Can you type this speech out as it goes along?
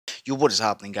Yo, what is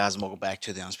happening, guys? And welcome back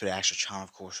to the Unspeakable Action channel.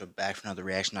 Of course, we're back for another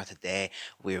reaction. Not today,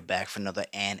 we're back for another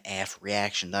NF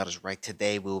reaction. That is right.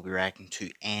 Today, we will be reacting to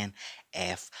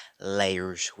NF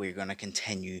Layers. We're going to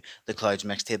continue the Clouds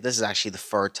mixtape. This is actually the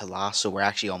third to last, so we're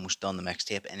actually almost done the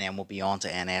mixtape, and then we'll be on to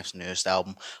NF's newest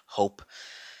album, Hope.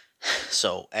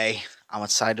 So, I'm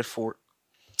excited for it.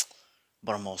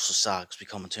 But I'm also sad because we're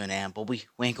coming to an end. But we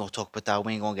ain't going to talk about that.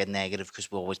 We ain't going to get negative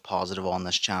because we're always positive on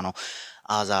this channel.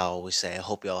 As I always say, I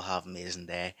hope you all have an amazing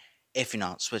day. If you're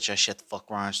not, switch that shit the fuck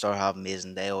around. Start having an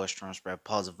amazing day. Always trying to spread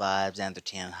positive vibes,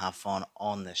 entertain, and have fun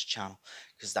on this channel.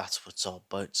 Because that's what it's all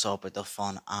about. It's all about the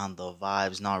fun and the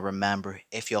vibes. Now remember,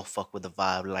 if y'all fuck with the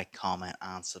vibe, like, comment,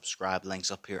 and subscribe. Links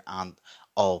up here and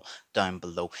all down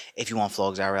below. If you want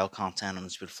vlogs, IRL content,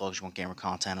 Undisputed Vlogs, you want gamer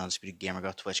content, Undisputed Gamer,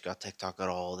 got Twitch, got TikTok, got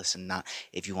all this and that.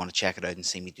 If you want to check it out and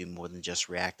see me do more than just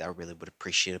react, I really would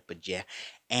appreciate it. But yeah,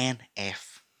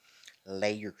 NF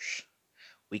Layers.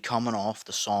 We coming off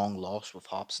the song Lost with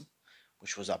Hobson,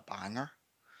 which was a banger.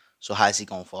 So how's he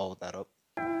gonna follow that up?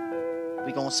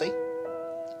 We gonna see.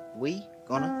 We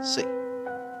gonna see.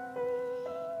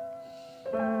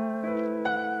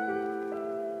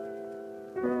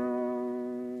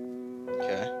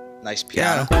 Nice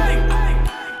piano.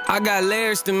 Yeah. I got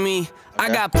layers to me. Okay. I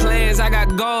got plans, I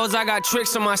got goals, I got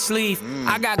tricks on my sleeve.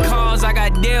 I got calls, I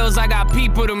got deals, I got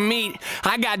people to meet.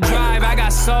 I got drive, I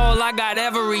got soul, I got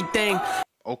everything.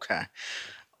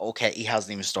 Okay, he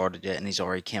hasn't even started yet and he's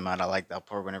already came out. I like that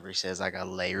part whenever he says I got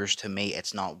layers to me.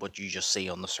 It's not what you just see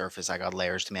on the surface. I got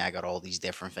layers to me. I got all these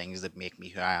different things that make me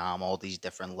who I am. All these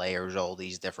different layers, all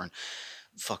these different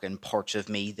fucking parts of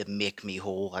me that make me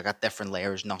whole. I got different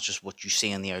layers, not just what you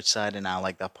see on the outside. And I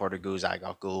like that part of goes, I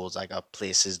got goals, I got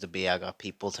places to be, I got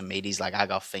people to meet. He's like, I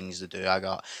got things to do, I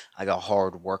got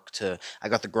hard work to, I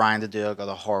got the grind to do, I got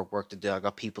the hard work to do, I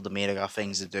got people to meet, I got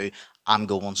things to do. I'm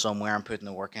going somewhere, I'm putting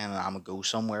the work in, and I'm gonna go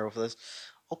somewhere with this.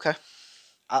 Okay.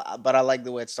 But I like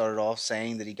the way it started off,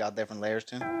 saying that he got different layers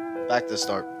to him. Back to the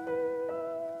start.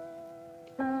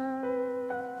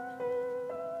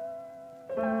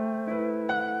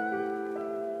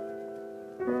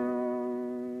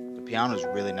 Piano is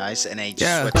really nice, and he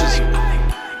just switches.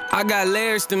 I got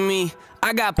layers to me.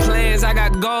 I got plans, I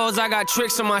got goals, I got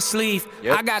tricks on my sleeve.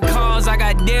 I got calls, I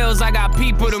got deals, I got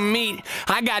people to meet.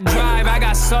 I got drive, I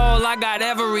got soul, I got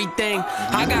everything.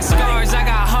 I got scars, I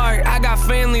got heart, I got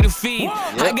family to feed.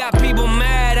 I got people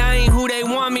mad, I ain't who they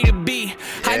want me to be.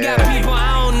 I got people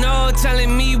I don't know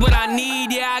telling me what I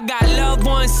need. Yeah, I got loved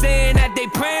ones saying that they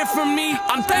praying for me.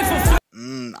 I'm thankful for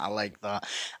I like that.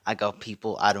 I got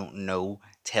people I don't know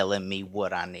telling me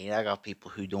what I need. I got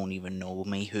people who don't even know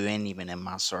me, who ain't even in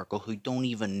my circle, who don't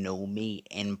even know me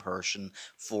in person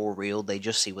for real. They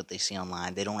just see what they see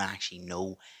online. They don't actually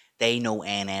know. They know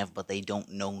NF, but they don't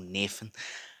know nothing.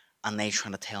 And they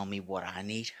trying to tell me what I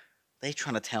need. They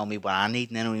trying to tell me what I need,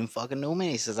 and they don't even fucking know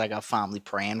me. He says I got family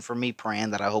praying for me,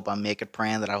 praying that I hope I make it,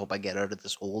 praying that I hope I get out of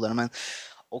this hole that I'm in.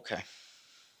 Okay.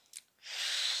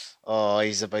 Oh,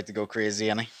 he's about to go crazy,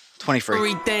 ain't he? 23.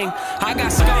 Everything. I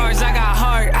got scars, I got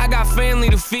heart, I got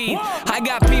family to feed. I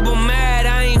got people mad,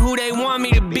 I ain't who they want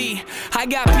me to be. I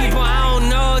got people I don't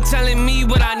know telling me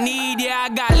what I need. Yeah,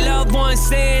 I got loved ones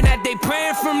saying that they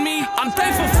praying for me. I'm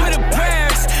thankful for the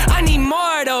prayers, I need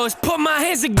more of those. Put my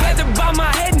hands together by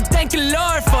my head and thank the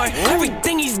Lord for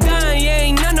everything he's done. Yeah,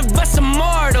 ain't none of us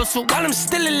immortal. So while I'm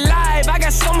still alive, I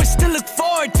got so much to look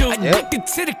forward to. Addicted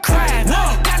to the craft,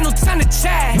 got no time to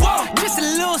chat. Just a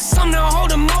little something to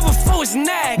hold him over for his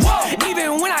next.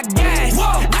 Even when I gas,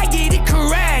 I get it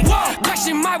correct.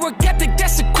 Question my work ethic,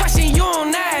 that's a question you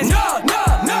don't ask. No.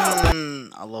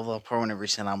 I love that part whenever he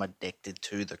said I'm addicted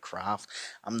to the craft.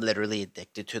 I'm literally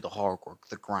addicted to the hard work,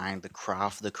 the grind, the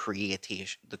craft, the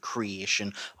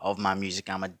creation of my music.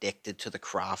 I'm addicted to the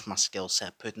craft, my skill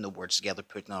set, putting the words together,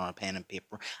 putting it on a pen and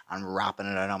paper, and rapping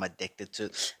it out. I'm addicted to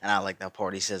it. And I like that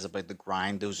part he says about the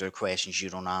grind. Those are questions you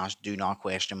don't ask. Do not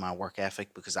question my work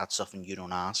ethic, because that's something you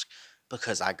don't ask.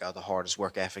 Because I got the hardest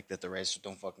work ethic that there is, so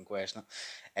don't fucking question it.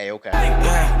 Hey, okay.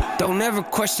 Yeah, don't ever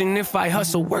question if I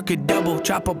hustle, work a double.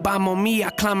 Drop a bomb on me, I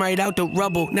climb right out the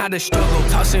rubble. Not a struggle,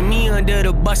 tossing me under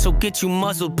the bus, so get you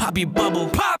muzzled. Pop your bubble,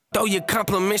 pop. Throw your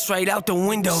compliments right out the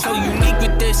window. So unique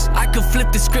with this, I could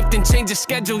flip the script and change the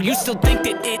schedule. You still think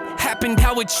that it happened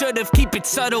how it should've. Keep it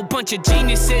subtle, bunch of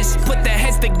geniuses. Put their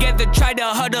heads together, try to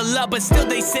huddle up, but still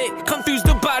they sit confused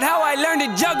about how I learned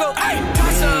to juggle. Ay,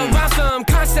 toss around some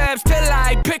concepts till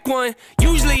I pick one.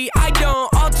 Usually I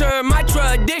don't alter my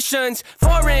traditions.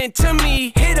 Foreign to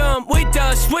me, hit them with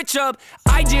the switch up.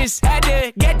 I just had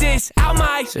to get this out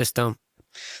my system.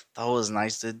 That was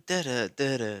nice. That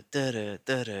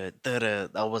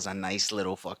was a nice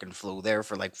little fucking flow there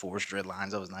for like four straight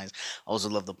lines. That was nice. I also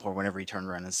love the part whenever he turned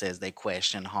around and says they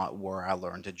question how where I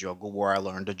learned to juggle, where I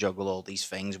learned to juggle all these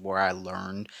things, where I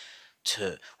learned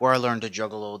to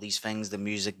juggle all these things, the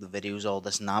music, the videos, all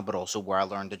this and that, but also where I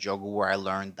learned to juggle, where I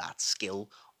learned that skill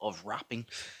of rapping.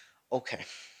 Okay,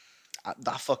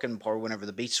 that fucking part whenever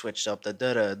the beat switched up, the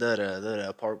da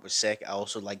da part was sick. I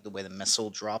also like the way the missile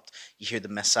dropped. You hear the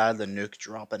missile, the nuke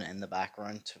dropping in the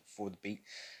background for the beat.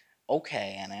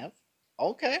 Okay, NF.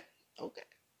 Okay, okay.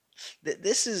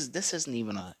 This isn't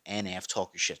even a NF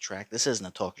talk your shit track. This isn't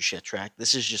a talk your shit track.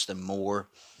 This is just a more,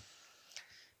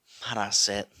 how do I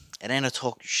say it? It ain't a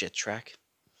talk your shit track.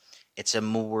 It's a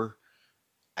more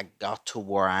I got to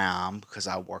where I am because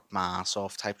I worked my ass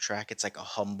off type track. It's like a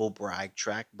humble brag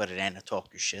track, but it ain't a talk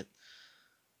your shit.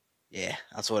 Yeah,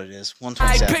 that's what it is. I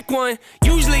 127. pick one.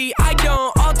 Usually I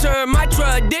don't alter my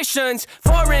traditions.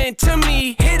 Foreign to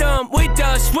me, hit 'em with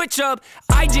the switch up.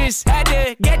 I just had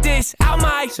to get this out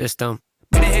my system.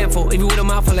 Been a handful, even with a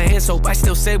mouthful of hand soap. I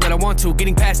still say what I want to.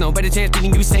 Getting past no better chance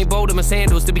beating Usain Bolt in my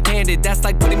sandals. To be candid, that's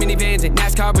like putting minivans in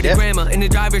NASCAR with your grandma in the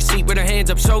driver's seat with her hands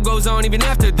up. Show goes on even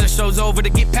after the show's over. To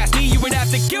get past me, you would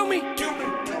have to kill me.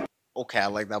 Okay, I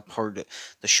like that part.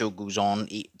 The show goes on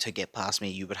to get past me.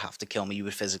 You would have to kill me. You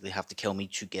would physically have to kill me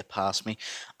to get past me.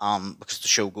 Because the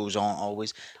show goes on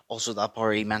always. Also, that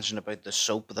part he mentioned about the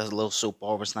soap, the little soap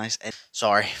bar was nice.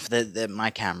 Sorry,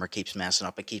 my camera keeps messing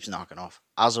up. It keeps knocking off.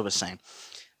 As I was saying,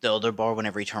 the other bar,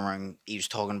 whenever he turned around, he was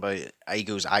talking about, he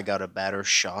goes, I got a better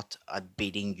shot at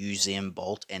beating Usain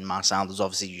Bolt in my sandals.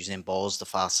 Obviously, Usain Bolt is the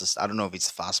fastest. I don't know if he's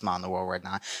the fastest man in the world right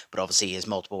now, but obviously he has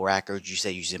multiple records. You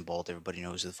say Usain Bolt, everybody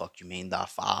knows who the fuck you mean. That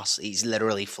fast. He's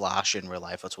literally Flash in real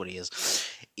life. That's what he is.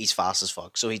 He's fast as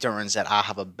fuck. So he turned around and said, I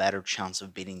have a better chance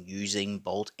of beating Usain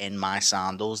Bolt in my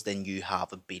sandals than you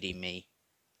have of beating me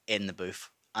in the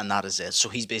booth. And that is it. So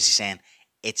he's basically saying,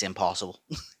 it's impossible.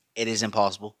 It is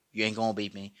impossible. You ain't gonna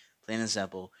beat me. Plain and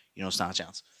simple. You don't stand a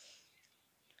chance.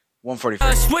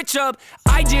 143. Switch up.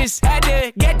 I just had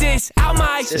to get this out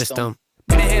my system.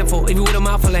 Been a handful, even with a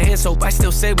mouthful of hand soap. I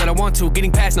still say what I want to.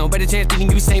 Getting past no better chance beating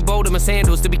Usain Bolt in my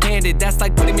sandals. To be candid, that's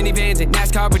like putting minivans in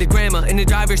NASCAR with your grandma in the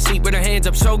driver's seat with her hands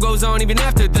up. Show goes on even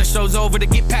after the show's over. To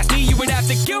get past me, you would have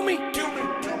to kill me.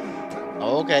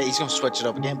 Okay, he's gonna switch it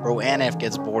up again. Bro, NF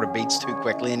gets bored of beats too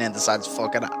quickly and then decides,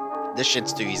 fuck it, this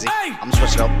shit's too easy. I'm gonna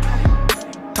switch it up.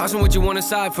 Tossing what you want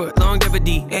aside for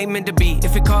longevity, ain't meant to be.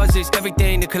 If it causes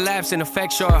everything to collapse and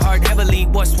affects your heart heavily,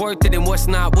 what's worth it and what's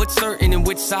not? What's certain and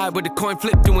which side would the coin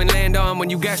flip to and land on? When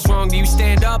you guess wrong, do you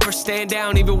stand up or stand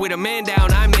down? Even with a man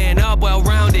down, I man up,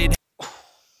 well-rounded.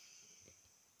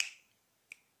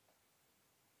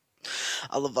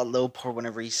 I love that little part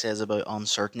whenever he says about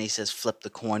uncertain. He says, flip the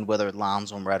coin, whether it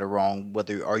lands on right or wrong.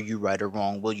 Whether are you right or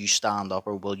wrong? Will you stand up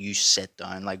or will you sit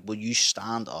down? Like, will you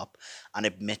stand up and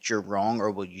admit you're wrong,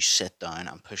 or will you sit down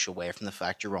and push away from the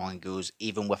fact you're wrong and goes,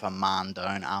 even with a man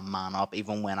down, I'm man up.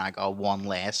 Even when I got one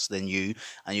less than you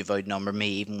and you've outnumbered me,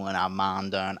 even when I'm man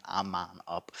down, I'm man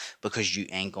up because you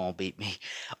ain't gonna beat me.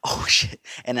 Oh shit!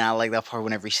 And I like that part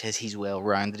whenever he says he's well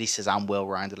rounded. He says, I'm well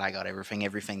rounded. I got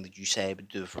everything that you say, but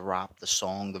do it for rap, the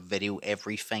song, the video,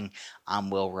 everything. I'm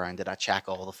well rounded. I check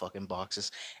all the fucking boxes.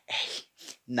 Hey,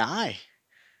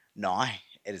 now,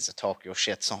 it is a talk your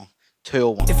shit song.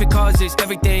 201. If it causes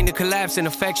everything to collapse and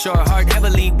affects your heart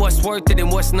heavily, what's worth it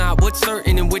and what's not? What's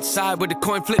certain and which side would the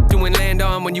coin flip to and land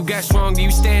on? When you guess wrong, do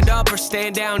you stand up or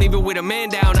stand down? Even with a man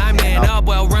down, I man up,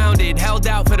 well-rounded, held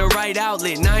out for the right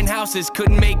outlet. 9 houses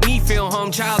couldn't make me feel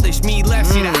home childish. Me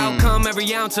left, see the outcome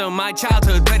every ounce of my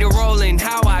childhood. Better rolling,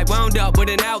 how I wound up with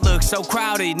an outlook so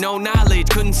crowded, no knowledge,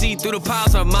 couldn't see through the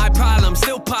piles of my problems.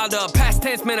 Still piled up, past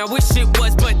tense, man, I wish it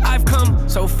was, but I've come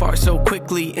so far so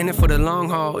quickly. In it for the long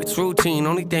haul, it's routine.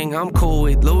 Only thing I'm cool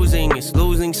with losing is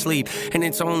losing sleep. And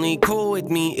it's only cool with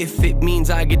me if it means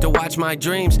I get to watch my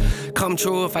dreams come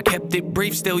true. If I kept it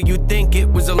brief, still you'd think it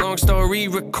was a long story.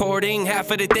 Recording half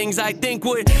of the things I think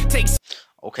would take.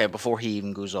 Okay, before he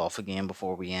even goes off again,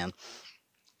 before we end,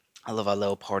 I love how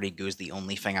little party goes, the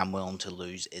only thing I'm willing to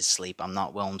lose is sleep. I'm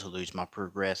not willing to lose my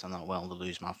progress. I'm not willing to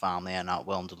lose my family. I'm not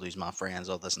willing to lose my friends,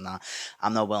 all this and that.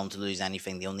 I'm not willing to lose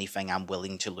anything. The only thing I'm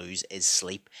willing to lose is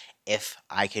sleep. If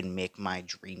I can make my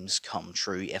dreams come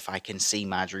true, if I can see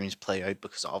my dreams play out,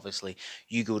 because obviously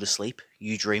you go to sleep,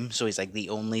 you dream. So he's like, the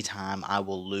only time I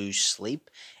will lose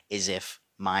sleep is if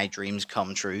my dreams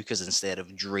come true, because instead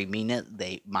of dreaming it,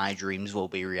 my dreams will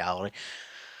be reality.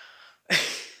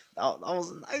 That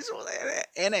was a nice one.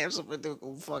 And I have something to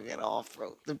go fucking off,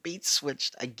 bro. The beat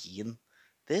switched again.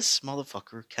 This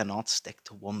motherfucker cannot stick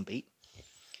to one beat.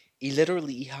 He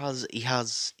literally he has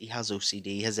OCD,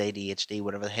 he has ADHD,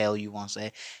 whatever the hell you want to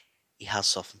say. He has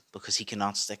something because he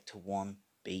cannot stick to one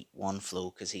beat, one flow,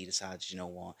 because he decides, you know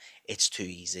what, it's too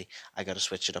easy. I gotta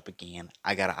switch it up again.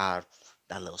 I gotta add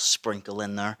that little sprinkle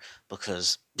in there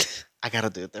because I gotta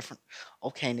do it different.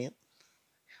 Okay, Nate.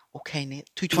 Okay, Nate.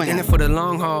 In it 229. for the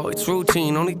long haul, it's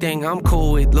routine. Only thing I'm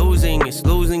cool with losing is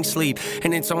losing sleep.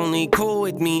 And it's only cool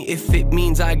with me if it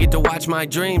means I get to watch my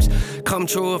dreams come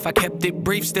true. If I kept it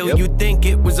brief, still Yep. you'd think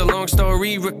it was a long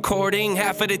story. Recording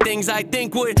half of the things I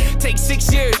think would take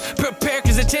 6 years. Prepare,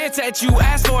 cause the chance that you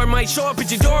asked for might show up at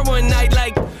your door one night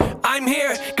like, I'm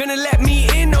here, gonna let me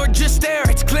in or just stare?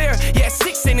 It's clear, yeah,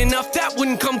 6 ain't enough. That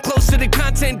wouldn't come close to the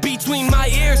content between my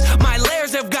ears. My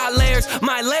layers have got layers,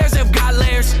 my layers have got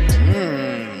layers.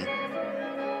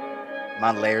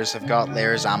 My layers have got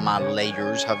layers, and my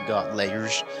layers have got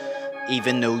layers.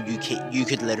 Even though you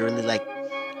could literally like,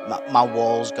 my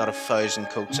walls got 1,000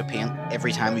 coats of paint.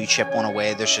 Every time you chip one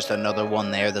away, there's just another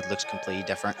one there that looks completely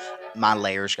different. My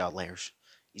layers got layers.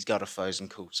 He's got 1,000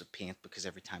 coats of paint because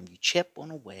every time you chip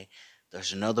one away,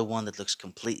 there's another one that looks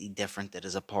completely different that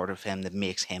is a part of him that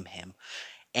makes him him.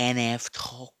 NF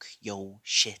talk yo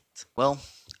shit. Well,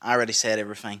 I already said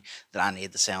everything that I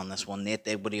need to say on this one. Nate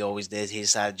did what he always did. He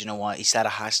decided, you know what, he set a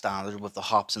high standard with the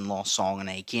Hops and Lost song, and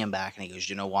then he came back and he goes,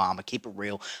 you know what, I'm gonna keep it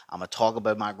real. I'm gonna talk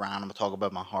about my grind. I'm gonna talk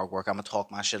about my hard work. I'm gonna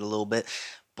talk my shit a little bit,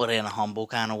 but in a humble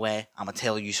kind of way. I'm gonna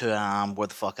tell you who I am, where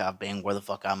the fuck I've been, where the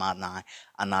fuck I'm at now,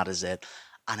 and that is it.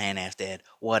 And NF did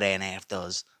what NF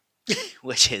does,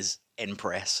 which is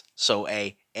impress. So,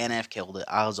 NF killed it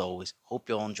as always. Hope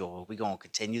y'all enjoy. We're gonna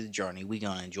continue the journey. We're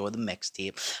gonna enjoy the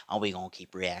mixtape, and we're gonna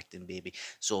keep reacting, baby.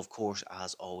 So, of course,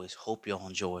 as always, hope y'all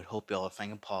enjoyed. Hope y'all are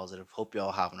thinking positive. Hope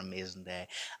y'all have an amazing day,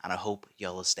 and I hope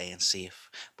y'all are staying safe.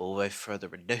 But without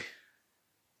further ado,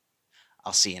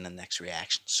 I'll see you in the next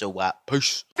reaction. So,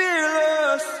 peace.